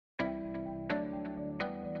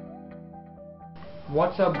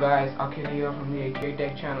What's up guys, Akhil here from the AK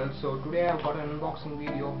Tech channel. So today I've got an unboxing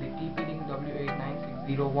video of the TP-Link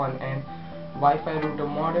W8901N Wi-Fi router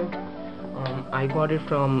modem. I got it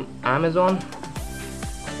from Amazon.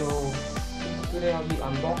 So today I'll be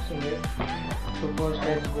unboxing it. So first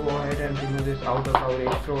let's go ahead and remove this outer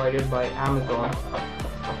coverage provided by Amazon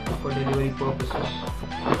for delivery purposes.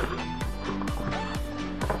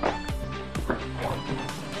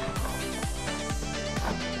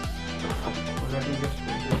 Let me just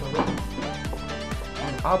put this away.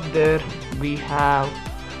 And up there we have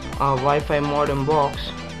a Wi-Fi modem box.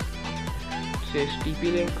 It says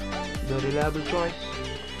TP-Link, the reliable choice.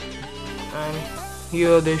 And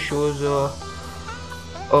here this shows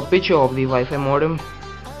a picture of the Wi-Fi modem.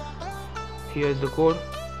 Here is the code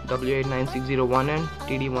W8901N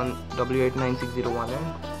TD1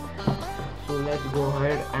 W8901N. So let's go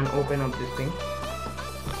ahead and open up this thing.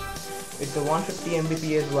 It's a 150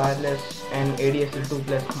 Mbps wireless and ADSL2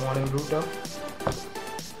 plus modem router.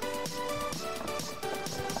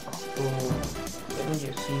 So let me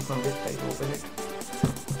just see from this side, open it.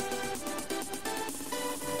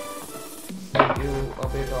 Give you a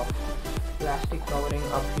bit of plastic covering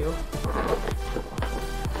up here.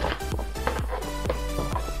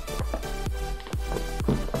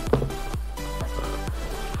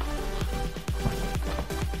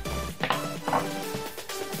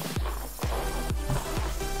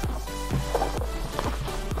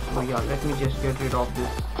 So yeah, let me just get rid of this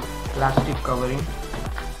plastic covering.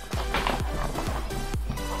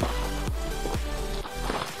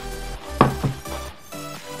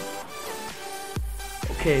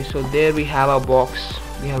 Okay, so there we have our box.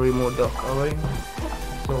 We have removed the covering.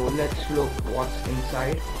 So let's look what's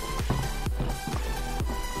inside.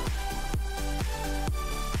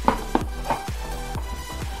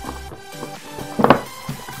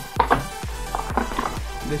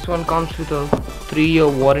 This one comes with a 3-year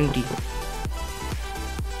warranty.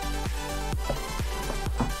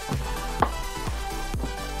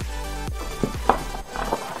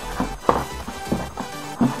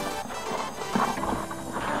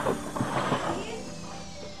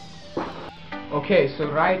 Okay, so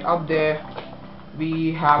right up there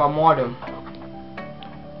we have a modem,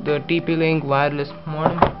 the TP-Link wireless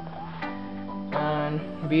modem, and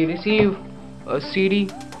we receive a CD.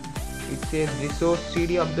 It says resource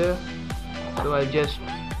CD up there, so I'll just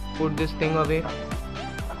put this thing away.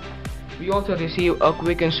 We also receive a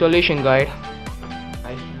quick installation guide.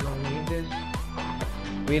 I don't need this.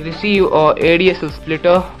 We receive a ADSL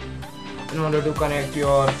splitter in order to connect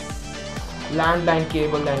your landline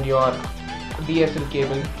cable and your DSL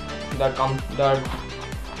cable that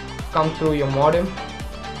comes through your modem.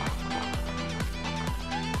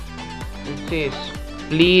 It says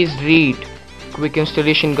please read quick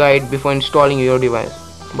installation guide before installing your device.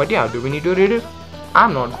 But yeah, do we need to read it?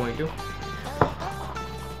 I'm not going to.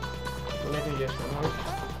 So let me just remove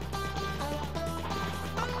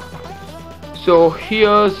it. So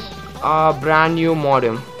here's a brand new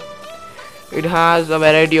modem. It has a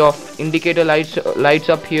variety of indicator lights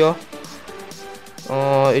up here.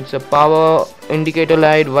 It's a power indicator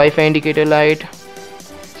light, Wi-Fi indicator light,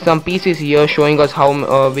 some pieces here showing us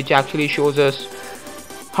which actually shows us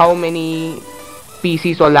how many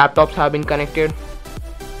PCs or laptops have been connected.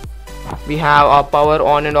 We have a power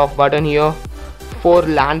on and off button here, 4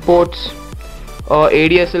 LAN ports,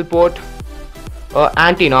 ADSL port,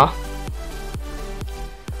 antenna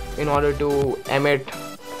in order to emit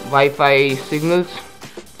Wi-Fi signals,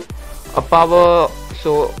 a power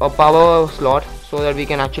slot so that we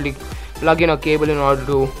can actually plug in a cable in order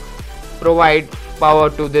to provide power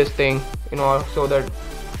to this thing, so that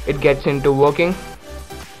it gets into working.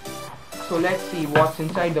 So let's see what's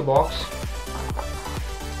inside the box.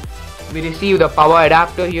 We receive the power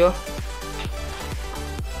adapter here.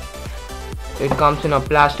 It comes in a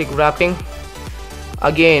plastic wrapping.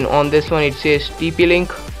 Again, on this one it says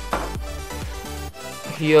TP-Link.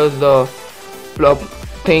 Here's the plug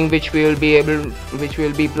thing which we will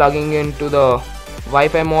be plugging into the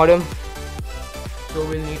Wi-Fi modem. So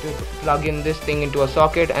we'll need to plug in this thing into a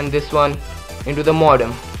socket and this one into the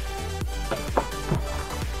modem.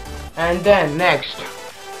 And then next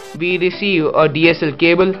we receive a DSL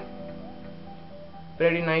cable,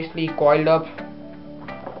 pretty nicely coiled up,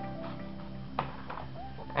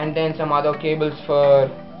 and then some other cables for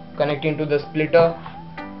connecting to the splitter,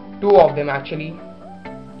 2 of them actually.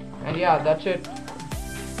 And yeah, that's it,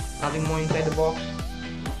 nothing more inside the box.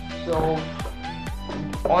 So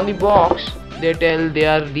on the box they tell they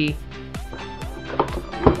are the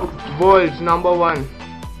world's #1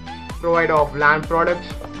 provider of LAN products.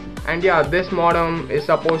 And yeah, this modem is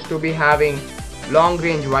supposed to be having long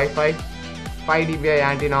range Wi-Fi. 5 dBi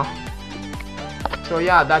antenna. So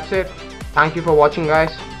yeah, that's it. Thank you for watching,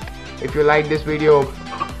 guys. If you like this video,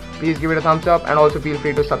 please give it a thumbs up and also feel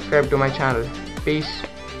free to subscribe to my channel. Peace.